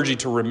for clergy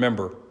to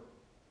remember.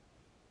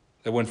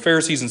 That when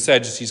Pharisees and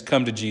Sadducees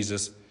come to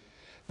Jesus,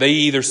 they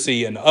either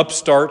see an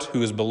upstart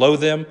who is below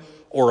them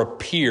or a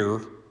peer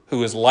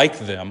who is like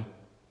them.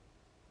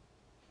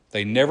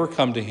 They never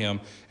come to him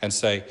and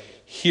say,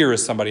 here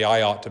is somebody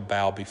I ought to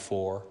bow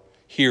before.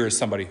 Here is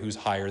somebody who's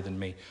higher than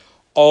me.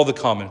 All the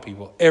common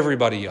people,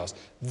 everybody else,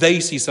 they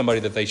see somebody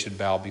that they should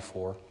bow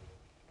before.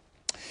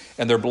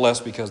 And they're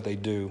blessed because they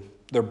do.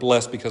 They're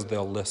blessed because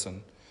they'll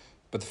listen.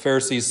 But the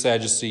Pharisees,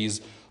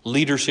 Sadducees,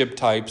 leadership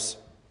types,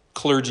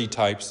 clergy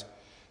types,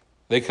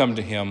 they come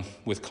to him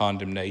with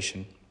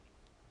condemnation.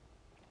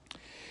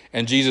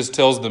 And Jesus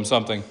tells them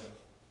something.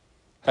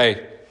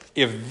 Hey,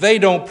 if they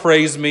don't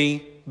praise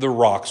me, the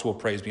rocks will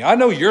praise me. I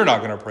know you're not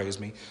going to praise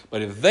me,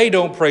 but if they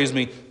don't praise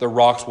me, the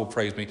rocks will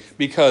praise me.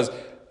 Because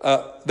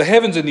the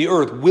heavens and the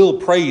earth will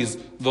praise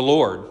the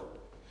Lord.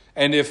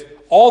 And if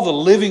all the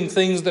living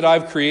things that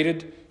I've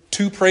created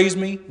to praise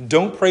me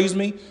don't praise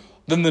me,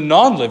 then the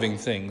non-living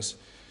things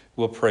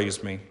will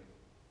praise me.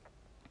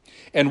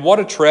 And what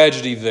a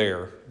tragedy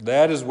there.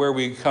 That is where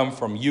we come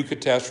from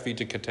Eucatastrophe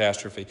to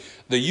catastrophe.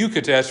 The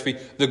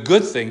Eucatastrophe, the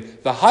good thing,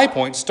 the high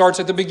point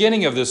starts at the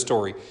beginning of this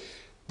story.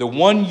 The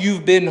one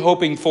you've been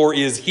hoping for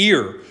is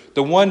here.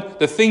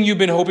 The thing you've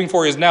been hoping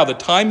for is now. The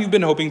time you've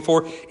been hoping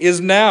for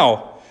is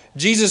now.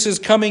 Jesus is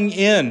coming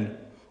in.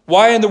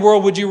 Why in the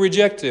world would you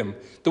reject him?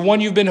 The one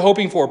you've been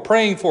hoping for,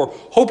 praying for,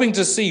 hoping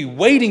to see,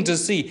 waiting to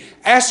see,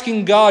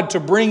 asking God to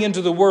bring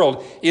into the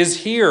world is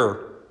here.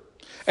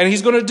 And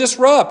he's going to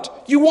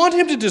disrupt. You want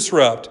him to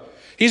disrupt.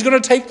 He's going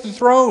to take the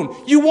throne.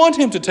 You want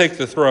him to take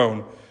the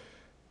throne.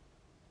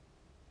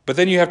 But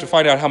then you have to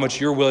find out how much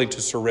you're willing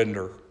to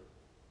surrender.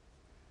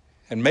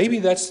 And maybe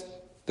that's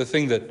the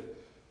thing that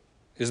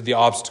is the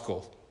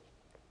obstacle.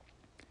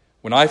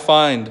 When I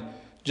find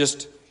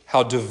just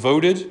how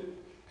devoted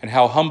and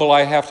how humble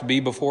I have to be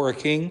before a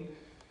king,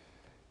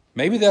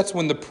 maybe that's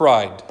when the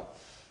pride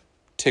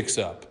ticks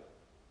up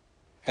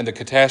and the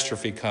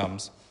catastrophe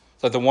comes.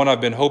 That the one I've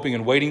been hoping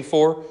and waiting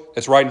for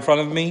that's right in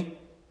front of me,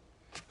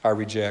 I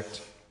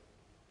reject.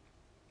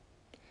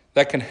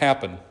 That can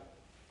happen.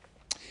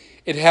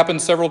 It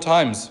happened several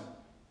times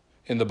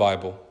in the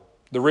Bible.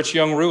 The rich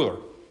young ruler,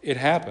 it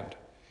happened.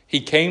 He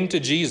came to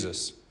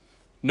Jesus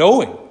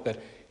knowing that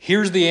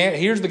here's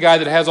the guy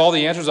that has all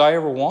the answers I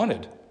ever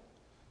wanted.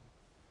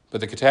 But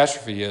the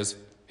catastrophe is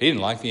he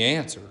didn't like the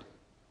answer.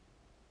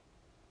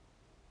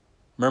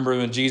 Remember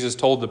when Jesus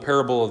told the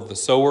parable of the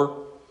sower?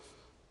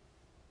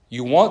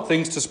 You want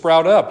things to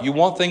sprout up. You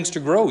want things to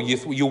grow.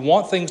 You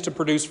want things to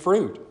produce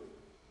fruit.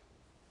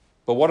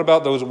 But what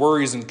about those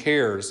worries and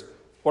cares?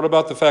 What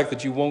about the fact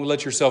that you won't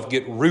let yourself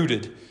get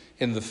rooted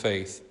in the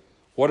faith?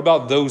 What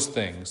about those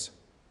things?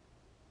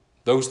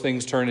 Those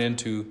things turn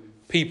into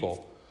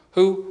people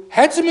who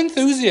had some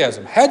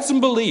enthusiasm, had some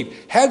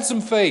belief, had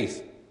some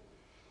faith.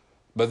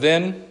 But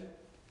then,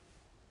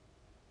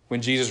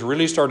 when Jesus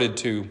really started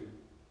to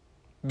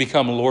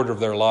become Lord of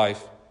their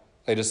life,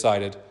 they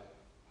decided,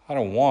 I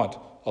don't want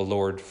a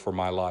Lord for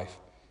my life.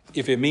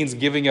 If it means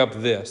giving up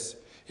this,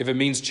 if it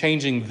means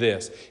changing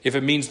this, if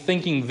it means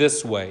thinking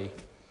this way,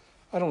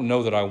 I don't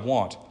know that I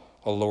want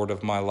a Lord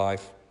of my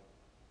life.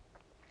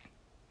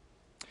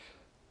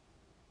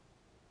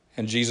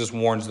 And Jesus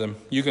warns them,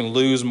 you can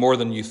lose more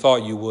than you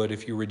thought you would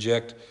if you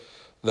reject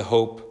the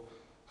hope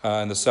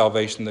and the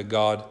salvation that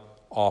God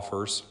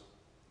offers.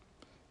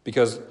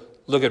 Because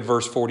look at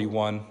verse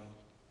 41.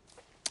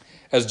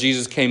 As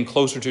Jesus came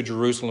closer to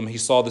Jerusalem, he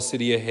saw the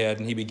city ahead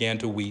and he began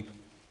to weep.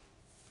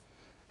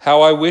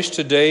 How I wish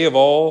today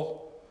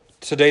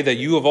that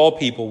you of all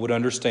people would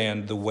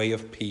understand the way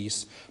of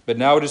peace. But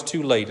now it is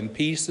too late, and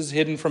peace is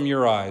hidden from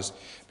your eyes.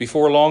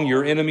 Before long,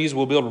 your enemies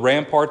will build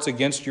ramparts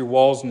against your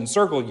walls and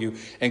encircle you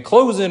and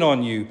close in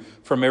on you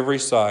from every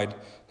side.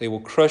 They will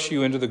crush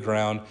you into the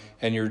ground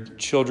and your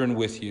children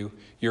with you.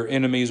 Your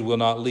enemies will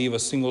not leave a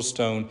single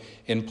stone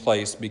in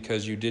place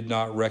because you did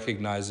not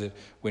recognize it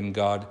when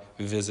God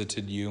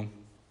visited you.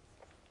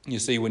 You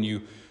see, when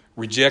you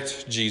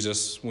reject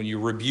Jesus, when you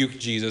rebuke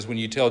Jesus, when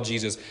you tell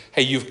Jesus,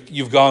 hey,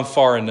 you've gone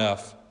far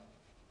enough,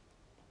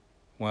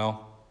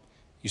 well,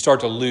 you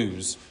start to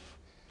lose.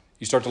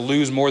 You start to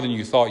lose more than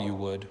you thought you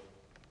would.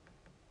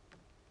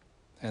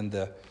 And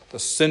the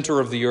center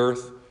of the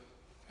earth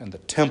and the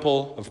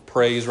temple of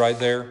praise right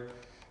there,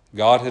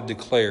 God had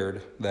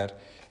declared that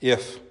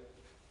if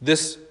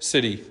this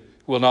city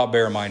will not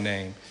bear my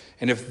name,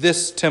 and if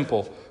this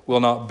temple will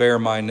not bear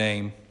my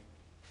name,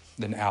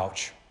 then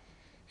ouch,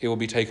 it will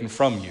be taken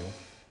from you.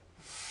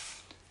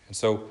 And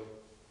so,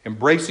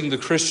 embracing the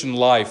Christian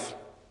life,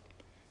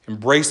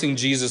 embracing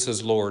Jesus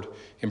as Lord,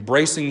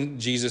 embracing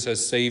Jesus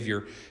as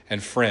Savior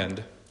and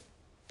friend,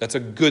 that's a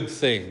good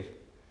thing.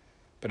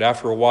 But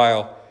after a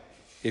while,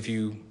 if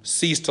you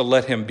cease to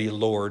let him be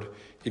Lord,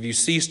 if you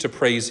cease to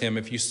praise him,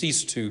 if you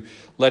cease to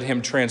let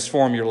him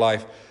transform your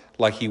life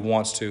like he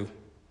wants to,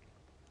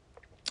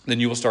 then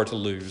you will start to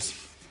lose.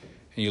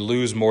 And and you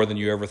lose more than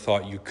you ever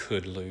thought you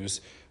could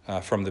lose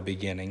from the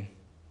beginning.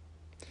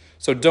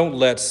 So don't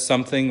let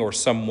something or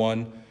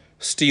someone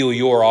steal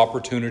your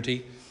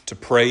opportunity to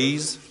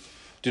praise.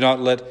 Do not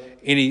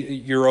let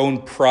your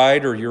own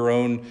pride or your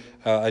own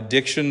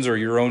addictions or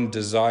your own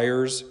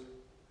desires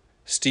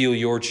steal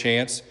your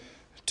chance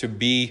to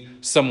be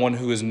someone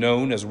who is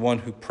known as one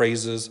who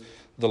praises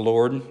the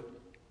Lord.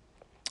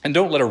 And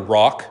don't let a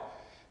rock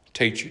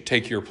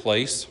take your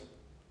place.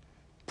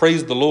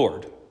 Praise the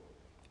Lord.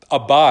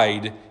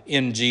 Abide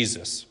in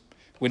Jesus.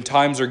 When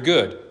times are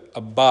good,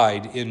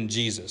 abide in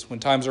Jesus. When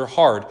times are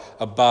hard,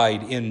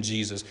 abide in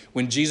Jesus.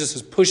 When Jesus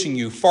is pushing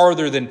you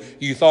farther than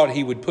you thought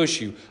he would push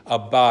you,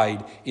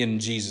 abide in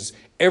Jesus.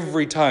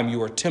 Every time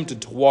you are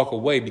tempted to walk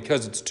away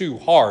because it's too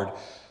hard,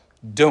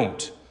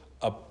 don't.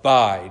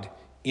 Abide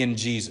in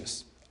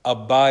Jesus.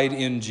 Abide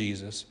in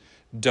Jesus.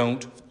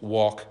 Don't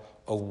walk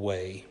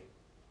away.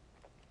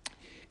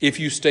 If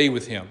you stay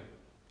with him,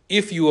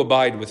 if you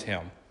abide with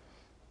him,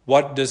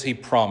 what does he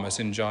promise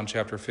in John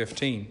chapter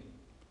 15?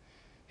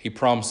 He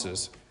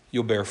promises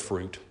you'll bear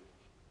fruit.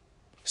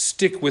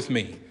 Stick with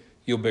me,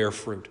 you'll bear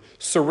fruit.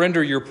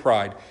 Surrender your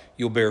pride,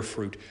 you'll bear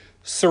fruit.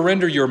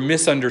 Surrender your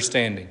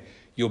misunderstanding,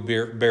 you'll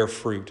bear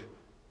fruit.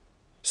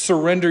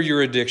 Surrender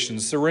your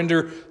addictions.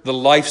 Surrender the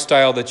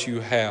lifestyle that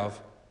you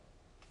have.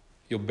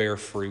 You'll bear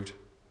fruit.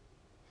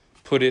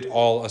 Put it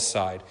all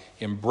aside.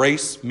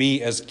 Embrace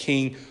me as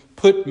king.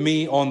 Put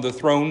me on the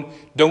throne.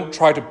 Don't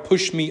try to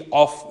push me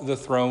off the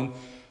throne.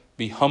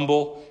 Be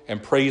humble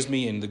and praise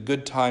me in the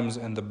good times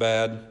and the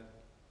bad.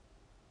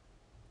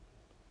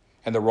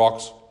 And the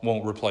rocks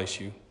won't replace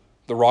you.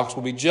 The rocks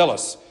will be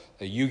jealous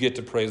that you get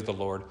to praise the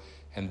Lord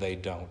and they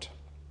don't.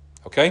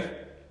 Okay?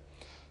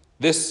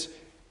 This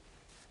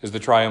is the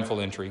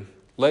triumphal entry.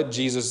 Let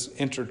Jesus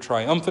enter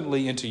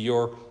triumphantly into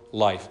your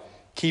life.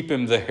 Keep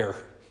him there.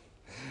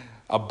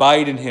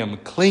 Abide in him.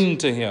 Cling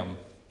to him.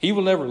 He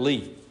will never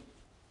leave.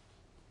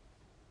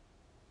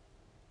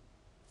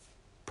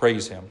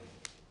 Praise him.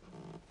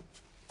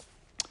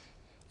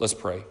 Let's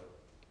pray.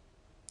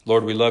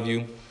 Lord, we love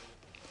you.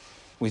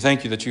 We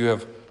thank you that you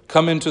have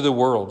come into the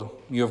world.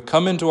 You have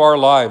come into our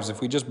lives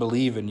if we just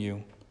believe in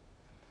you.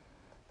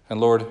 And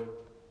Lord,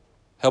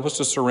 help us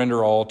to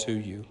surrender all to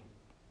you.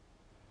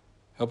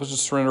 Help us to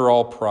surrender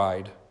all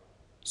pride,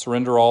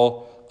 surrender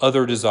all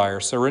other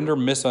desires, surrender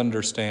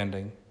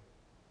misunderstanding.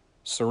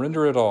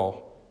 Surrender it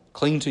all.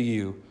 Cling to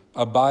you.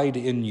 Abide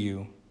in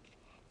you.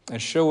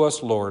 And show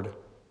us, Lord,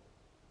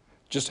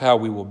 just how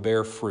we will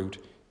bear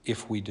fruit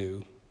if we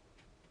do.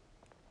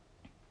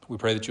 We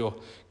pray that you'll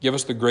give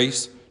us the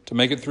grace to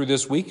make it through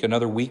this week,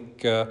 another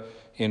week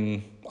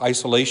in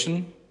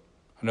isolation,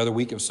 another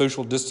week of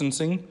social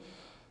distancing.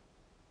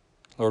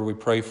 Lord, we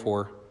pray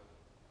for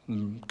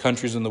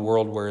countries in the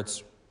world where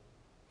it's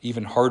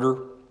even harder.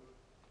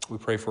 We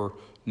pray for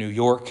New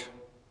York.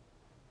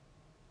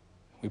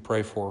 We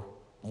pray for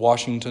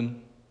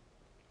Washington.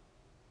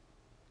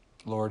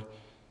 Lord,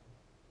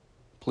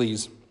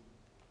 please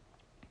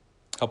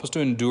help us to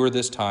endure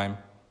this time,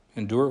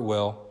 endure it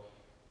well,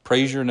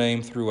 praise your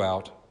name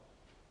throughout.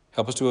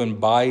 Help us to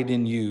abide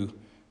in you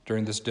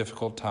during this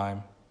difficult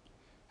time.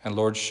 And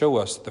Lord, show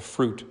us the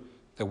fruit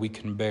that we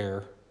can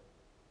bear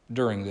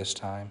during this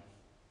time.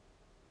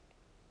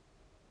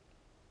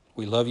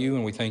 We love you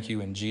and we thank you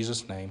in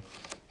Jesus' name.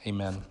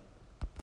 Amen.